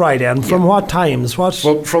 First Friday, and from what times? Well,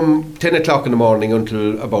 from 10 o'clock in the morning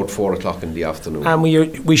until about 4 o'clock in the afternoon. And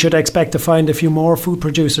we should expect to find a few more food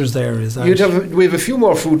producers there, is that? We have a few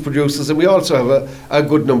more food producers, and we also have a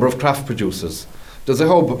good number of craft producers. There's a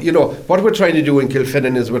hub, what we're trying to do in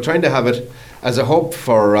Kilfinnan is we're trying to have it as a hub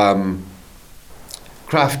for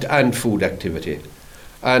craft and food activity.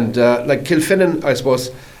 And like Kilfinnan, I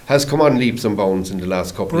suppose, has come on leaps and bounds in the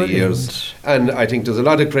last couple of years. And I think there's a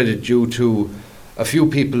lot of credit due to a few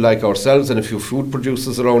people like ourselves and a few food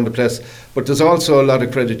producers around the place. But there's also a lot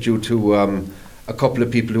of credit due to a couple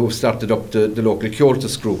of people who have started up the local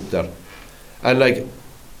Kyotis group there. And like,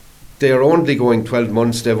 they are only going 12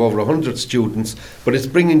 months, they have over 100 students, but it's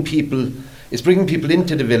bringing people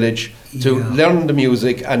into the village to learn the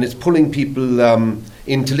music, and it's pulling people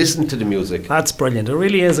in to listen to the music. That's brilliant. It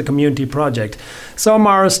really is a community project. So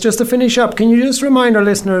Maurice, just to finish up, can you just remind our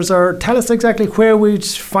listeners or tell us exactly where we'd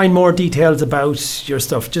find more details about your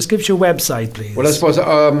stuff? Just give us your website, please. Well, I suppose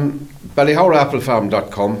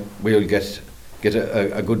ballyhowrapplefarm.com, we'll get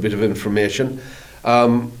a good bit of information.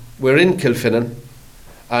 We're in Kilfinnan,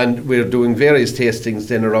 and we're doing various tastings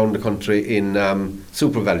then around the country in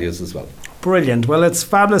super values as well. Brilliant. Well, it's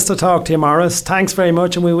fabulous to talk to you, Maurice. Thanks very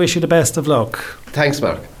much, and we wish you the best of luck. Thanks,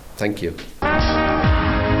 Mark. Thank you.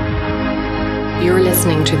 You're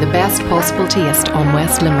listening to the best possible taste on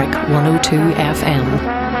West Limerick 102 FM.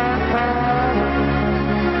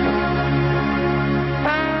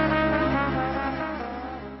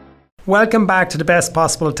 Welcome back to the best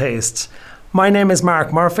possible taste. My name is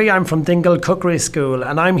Mark Murphy. I'm from Dingle Cookery School,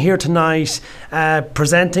 and I'm here tonight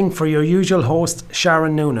presenting for your usual host,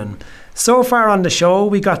 Sharon Noonan. So far on the show,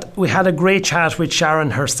 we had a great chat with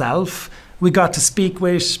Sharon herself. We got to speak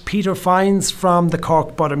with Peter Fines from the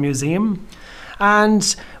Cork Butter Museum,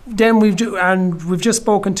 and then we've just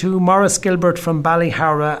spoken to Maurice Gilbert from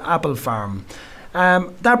Ballyhowra Apple Farm.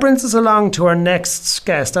 That brings us along to our next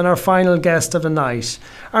guest and our final guest of the night.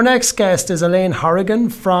 Our next guest is Elaine Horrigan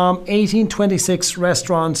from 1826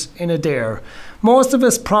 Restaurant in Adare. Most of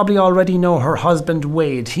us probably already know her husband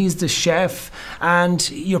Wade. He's the chef, and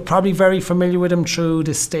you're probably very familiar with him through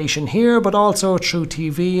the station here, but also through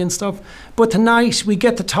TV and stuff. But tonight we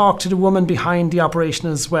get to talk to the woman behind the operation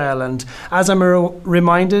as well. And as I'm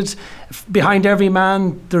reminded, behind every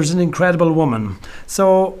man there's an incredible woman.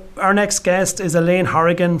 So our next guest is Elaine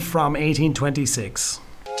Horrigan from 1826.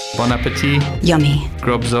 Bon appetit. Yummy.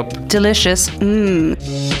 Grubs up. Delicious.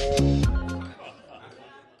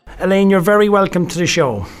 Elaine, you're very welcome to the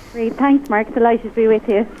show. Great, thanks Mark, delighted to be with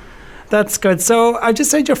you. That's good. So I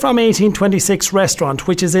just said you're from 1826 Restaurant,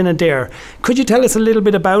 which is in Adare. Could you tell us a little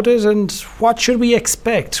bit about it and what should we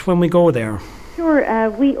expect when we go there?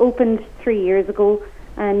 Sure, we opened 3 years ago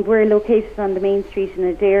and we're located on the main street in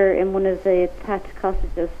Adare in one of the thatched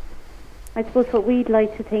cottages. I suppose what we'd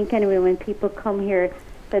like to think anyway when people come here,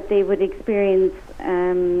 that they would experience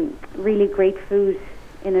really great food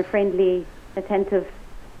in a friendly, attentive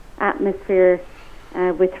atmosphere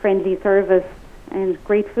with friendly service and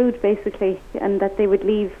great food basically, and that they would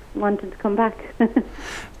leave wanting to come back.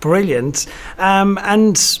 Brilliant.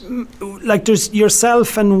 And like there's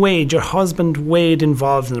yourself and Wade, your husband Wade,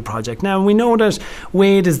 involved in the project. Now we know that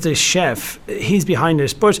Wade is the chef, he's behind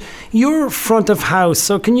it, but you're front of house,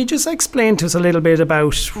 so can you just explain to us a little bit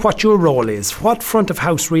about what your role is, what front of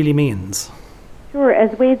house really means? Sure,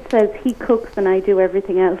 as Wade says, he cooks and I do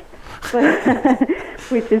everything else. But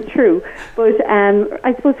which is true. But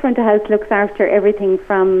I suppose front of house looks after everything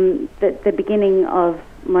from the beginning of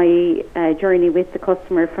my journey with the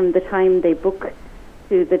customer, from the time they book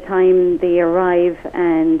to the time they arrive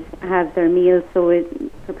and have their meal. So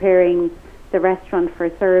preparing the restaurant for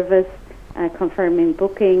service, confirming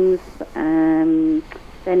bookings, then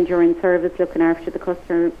during service looking after the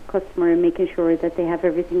customer and making sure that they have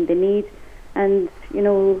everything they need, and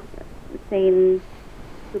saying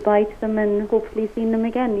goodbye to them and hopefully seeing them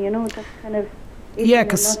again, that's kind of it in a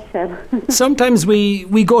nutshell. Sometimes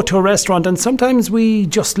we go to a restaurant and sometimes we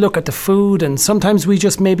just look at the food and sometimes we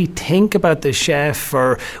just maybe think about the chef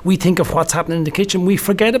or we think of what's happening in the kitchen. We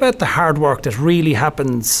forget about the hard work that really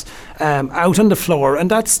happens out on the floor, and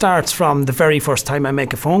that starts from the very first time I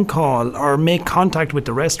make a phone call or make contact with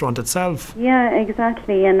the restaurant itself. Yeah,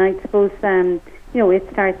 exactly. And I suppose it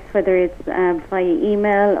starts whether it's via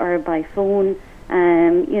email or by phone,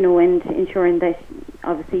 and ensuring that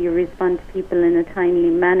obviously you respond to people in a timely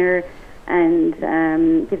manner and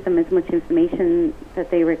give them as much information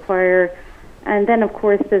that they require. And then, of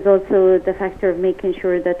course, there's also the factor of making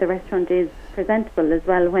sure that the restaurant is presentable as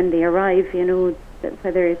well when they arrive,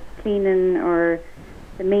 whether it's cleaning or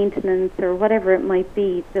the maintenance or whatever it might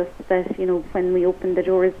be, just that, when we open the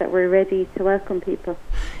doors that we're ready to welcome people.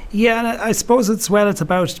 Yeah, and I suppose it's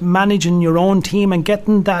about managing your own team and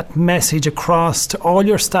getting that message across to all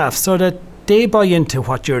your staff so that they buy into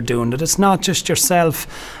what you're doing, that it's not just yourself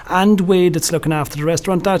and Wade that's looking after the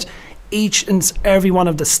restaurant, that each and every one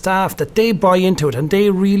of the staff, that they buy into it and they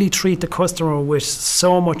really treat the customer with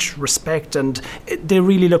so much respect and they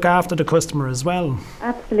really look after the customer as well.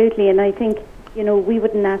 Absolutely, and I think, we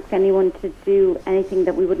wouldn't ask anyone to do anything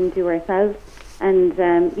that we wouldn't do ourselves. And,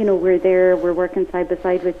 we're there, we're working side by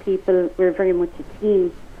side with people, we're very much a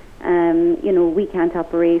team. We can't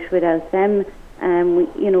operate without them.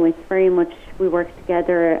 It's very much we work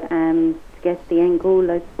together to get the end goal,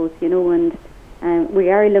 I suppose, and we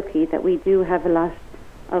are lucky that we do have a lot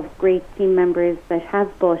of great team members that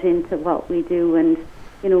have bought into what we do, and,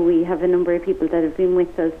 we have a number of people that have been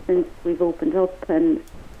with us since we've opened up, and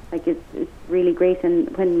it's really great. And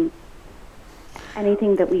when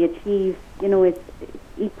anything that we achieve, it's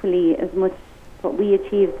equally as much what we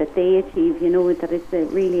achieve that they achieve, that it's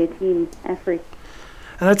really a team effort.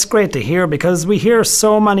 And that's great to hear, because we hear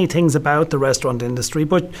so many things about the restaurant industry,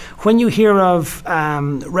 but when you hear of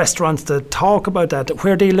restaurants that talk about that,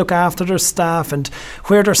 where they look after their staff and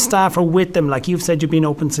where their staff are with them, like you've said, you've been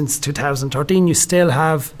open since 2013, you still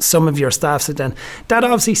have some of your staff sit down. That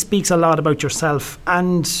obviously speaks a lot about yourself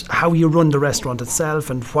and how you run the restaurant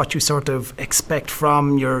itself and what you sort of expect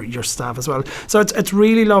from your staff as well. So it's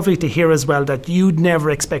really lovely to hear as well that you'd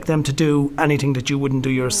never expect them to do anything that you wouldn't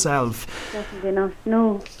do yourself. Definitely not,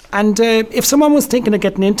 no. And if someone was thinking of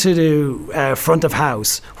getting into the front of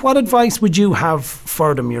house, what advice would you have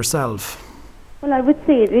for them yourself? Well, I would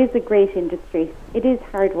say it is a great industry. It is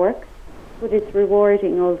hard work, but it's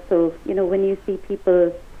rewarding also. When you see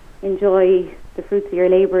people enjoy the fruits of your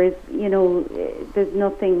labours, there's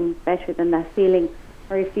nothing better than that feeling.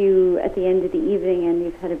 Or if you, at the end of the evening, and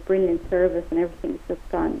you've had a brilliant service and everything's just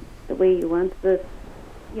gone the way you wanted it,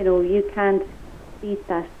 you can't beat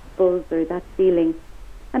that buzz or that feeling.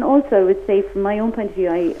 And also, I would say, from my own point of view,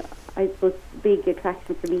 I suppose the big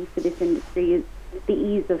attraction for me for this industry is the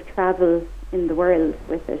ease of travel in the world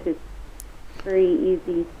with it. It's very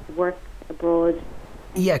easy to work abroad.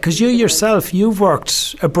 Yeah, because you yourself, you've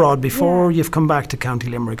worked abroad before you've come back to County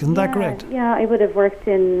Limerick, isn't that correct? Yeah, I would have worked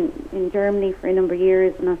in Germany for a number of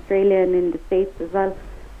years, in Australia and in the States as well.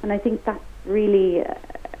 And I think that's really a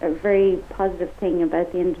very positive thing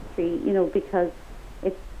about the industry, because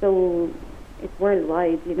it's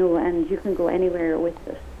worldwide, and you can go anywhere with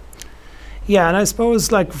it. Yeah, and I suppose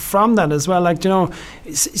from that as well,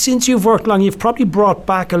 since you've worked long, you've probably brought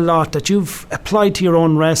back a lot that you've applied to your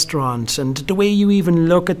own restaurant, and the way you even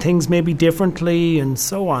look at things maybe differently and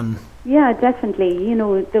so on. Yeah, definitely.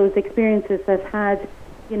 Those experiences I've had,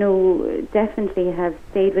 definitely have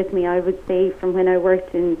stayed with me. I would say from when I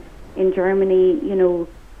worked in Germany,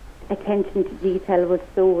 attention to detail was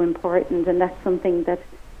so important, and that's something that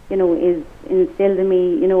is instilled in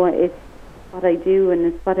me. It's what I do, and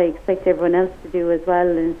it's what I expect everyone else to do as well.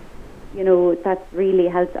 And that really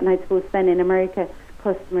helps. And I suppose then in America,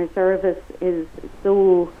 customer service is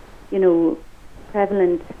so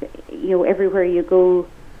prevalent. Everywhere you go,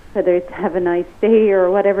 whether it's have a nice day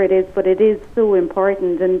or whatever it is, but it is so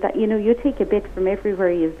important. And that you take a bit from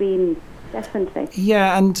everywhere you've been. Definitely.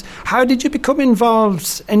 Yeah, and how did you become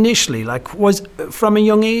involved initially? Was from a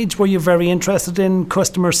young age, were you very interested in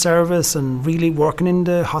customer service and really working in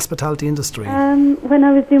the hospitality industry? When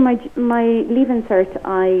I was doing my leaving cert,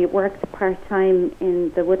 I worked part-time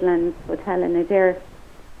in the Woodlands Hotel in Adair,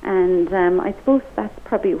 and I suppose that's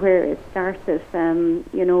probably where it started.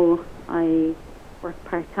 I worked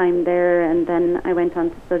part-time there, and then I went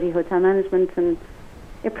on to study hotel management, and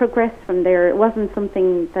it progressed from there. It wasn't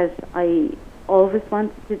something that I always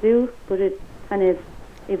wanted to do, but it kind of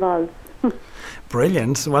evolved.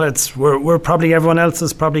 Brilliant. Well, we're probably, everyone else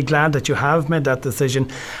is probably glad that you have made that decision.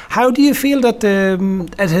 How do you feel that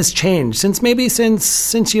it has changed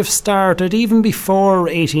since you've started, even before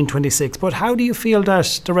 1826? But how do you feel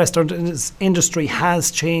that the restaurant industry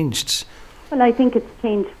has changed? Well, I think it's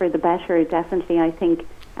changed for the better. Definitely, I think.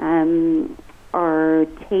 Our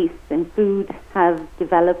tastes in food have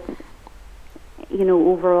developed,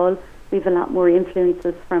 overall. We have a lot more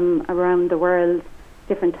influences from around the world,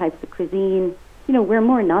 different types of cuisine. We're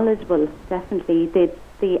more knowledgeable, definitely.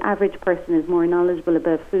 The average person is more knowledgeable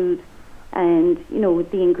about food and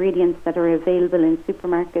the ingredients that are available in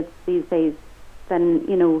supermarkets these days than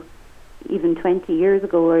even 20 years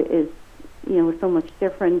ago is so much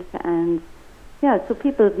different. And so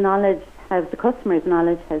people's knowledge, the customers'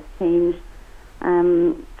 knowledge has changed.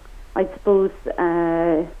 I suppose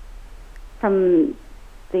from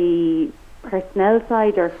the personnel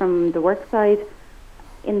side or from the work side,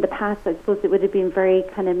 in the past, I suppose it would have been very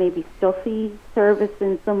kind of maybe stuffy service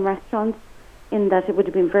in some restaurants, in that it would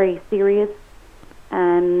have been very serious.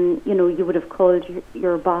 You would have called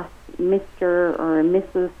your boss Mr. or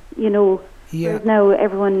Mrs. Whereas now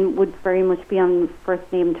everyone would very much be on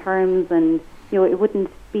first name terms, and it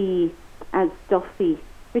wouldn't be as stuffy,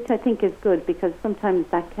 which I think is good, because sometimes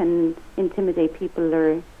that can intimidate people,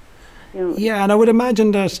 or Yeah, and I would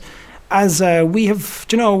imagine that as we've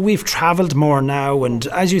travelled more now, and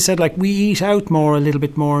as you said, like, we eat out more, a little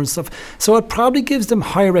bit more and stuff, so it probably gives them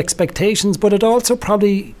higher expectations, but it also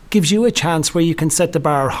probably gives you a chance where you can set the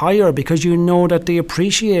bar higher, because you know that they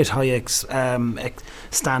appreciate high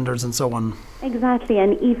standards and so on. Exactly,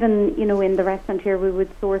 and even in the restaurant here, we would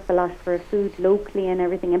source a lot for food locally and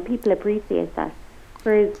everything, and people appreciate that.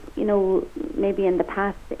 Whereas maybe in the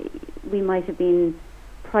past we might have been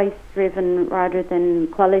price driven rather than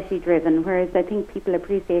quality driven, whereas I think people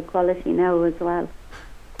appreciate quality now as well.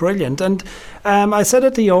 Brilliant. And I said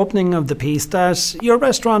at the opening of the piece that your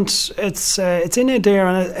restaurant, it's in Adare,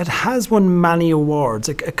 and it has won many awards.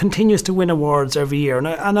 It continues to win awards every year,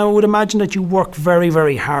 and I would imagine that you work very,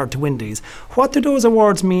 very hard to win these. What do those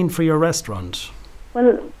awards mean for your restaurant?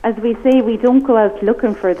 Well, as we say, we don't go out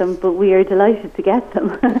looking for them, but we are delighted to get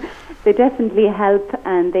them. They definitely help,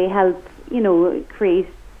 and they help create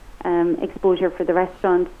exposure for the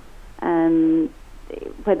restaurant,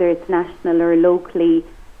 whether it's national or locally,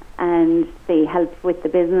 and they help with the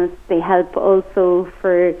business. They help also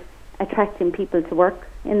for attracting people to work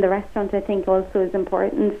in the restaurant. I think also is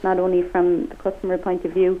important, not only from the customer point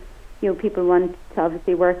of view. People want to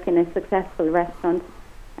obviously work in a successful restaurant,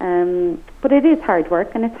 but it is hard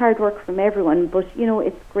work, and it's hard work from everyone. But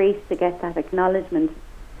it's great to get that acknowledgement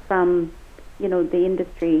from the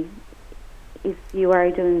industry. If you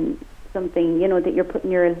are doing something, that you're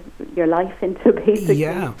putting your life into, basically.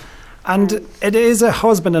 Yeah, and it is a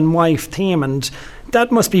husband and wife team, and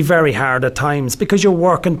that must be very hard at times, because you're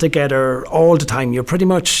working together all the time. You're pretty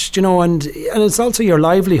much, and it's also your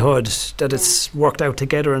livelihood that it's worked out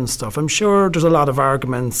together and stuff. I'm sure there's a lot of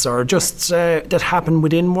arguments, or just that happen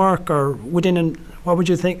within work, or what would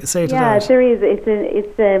you say to that? Yeah, there is.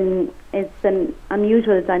 It's an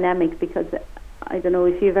unusual dynamic, because I don't know,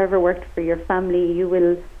 if you've ever worked for your family, you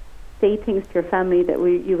will say things to your family that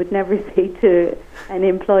you would never say to an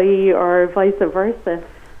employee, or vice versa.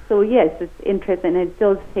 So yes, it's interesting. It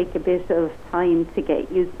does take a bit of time to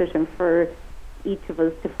get used to it, and for each of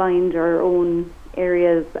us to find our own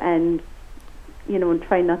areas and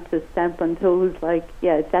try not to stamp on toes.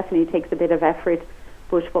 It definitely takes a bit of effort.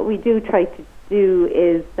 But what we do try to do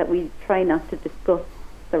is that we try not to discuss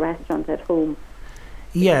the restaurant at home.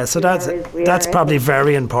 Yeah, so that's probably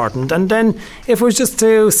very important. And then if it was just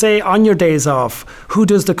to say, on your days off, who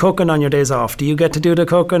does the cooking on your days off? Do you get to do the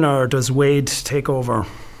cooking, or does Wade take over?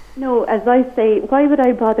 No, as I say, why would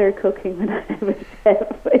I bother cooking when I have a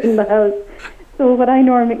chef in the house? So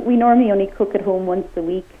we normally only cook at home once a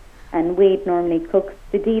week, and Wade normally cooks.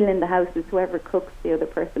 The deal in the house is whoever cooks, the other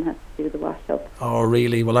person has to do the wash up. Oh,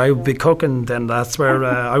 really? Well, I would be cooking then. That's where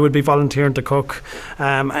I would be volunteering to cook.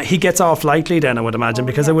 He gets off lightly then, I would imagine,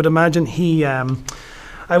 because I would imagine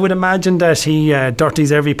that he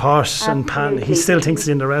dirties every pot. Absolutely. And pan. He still thinks he's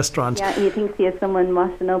in the restaurant. Yeah, he thinks he has someone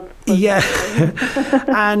washing up. Yeah.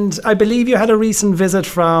 And I believe you had a recent visit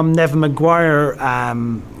from Nevin Maguire.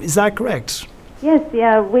 Is that correct? Yes,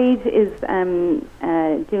 yeah. Wade is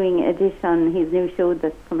doing a dish on his new show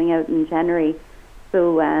that's coming out in January.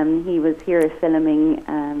 So he was here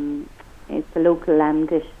filming. It's a local lamb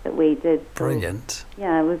dish that Wade did. So, brilliant.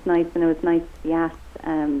 Yeah, it was nice, and it was nice to be asked,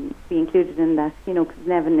 be included in that. Because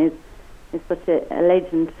Nevin is such a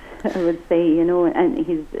legend, I would say. And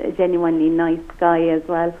he's a genuinely nice guy as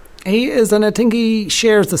well. He is, and I think he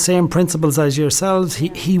shares the same principles as yourselves.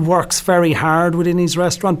 He works very hard within his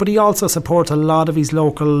restaurant, but he also supports a lot of his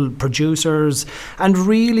local producers, and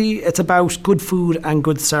really it's about good food and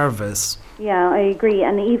good service. Yeah, I agree.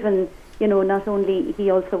 And even, not only,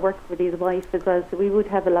 he also works with his wife as well, so we would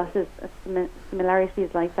have a lot of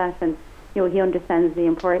similarities like that. And he understands the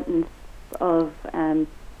importance of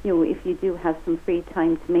if you do have some free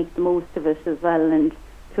time, to make the most of it as well, and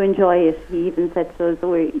enjoy it. He even said to us, "Oh,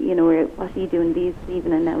 what are you doing these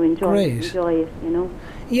evening now? Enjoy it, you know."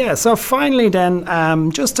 Yeah, so finally then,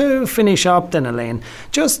 just to finish up then, Elaine,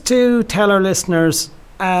 just to tell our listeners,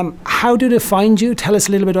 how do they find you? Tell us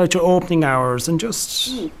a little bit about your opening hours and just,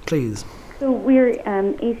 please. So we're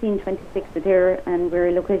 1826 Adare, and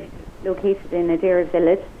we're located in Adare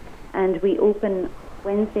Village, and we open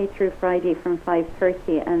Wednesday through Friday from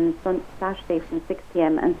 5:30 and Saturday from 6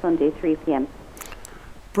 p.m. and Sunday 3 p.m.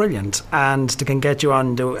 Brilliant. And they can get you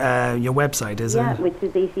on your website, is it? Yeah, which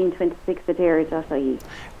is 1826adare.ie.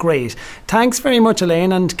 Great. Thanks very much,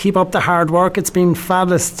 Elaine, and keep up the hard work. It's been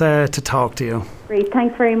fabulous to talk to you. Great.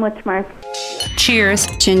 Thanks very much, Mark. Cheers.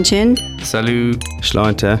 Chin chin. Salut.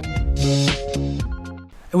 Sláinte.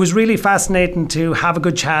 It was really fascinating to have a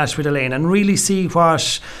good chat with Elaine and really see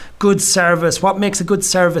what makes a good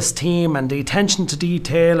service team, and the attention to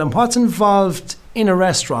detail, and what's involved in a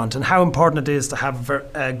restaurant, and how important it is to have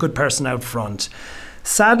a good person out front.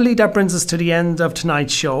 Sadly, that brings us to the end of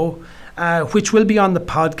tonight's show, which will be on the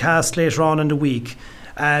podcast later on in the week.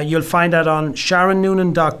 You'll find that on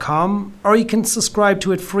SharonNoonan.com, or you can subscribe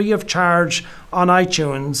to it free of charge on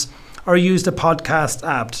iTunes or use the podcast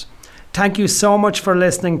app. Thank you so much for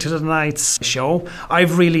listening to tonight's show.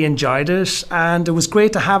 I've really enjoyed it, and it was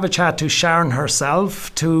great to have a chat to Sharon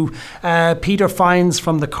herself, to Peter Fines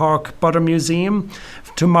from the Cork Butter Museum,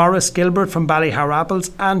 to Maurice Gilbert from Ballyharapples,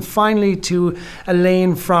 and finally to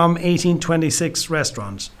Elaine from 1826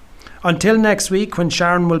 Restaurant. Until next week, when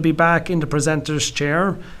Sharon will be back in the presenter's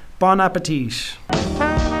chair, bon appetit.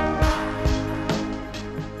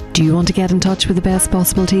 Do you want to get in touch with the Best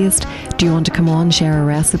Possible Taste? Do you want to come on, share a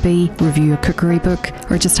recipe, review a cookery book,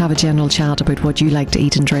 or just have a general chat about what you like to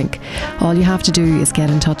eat and drink? All you have to do is get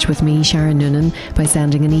in touch with me, Sharon Noonan, by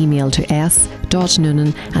sending an email to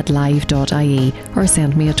s.noonan@live.ie or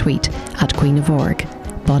send me a tweet @Queen of Org.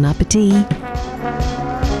 Bon appetit!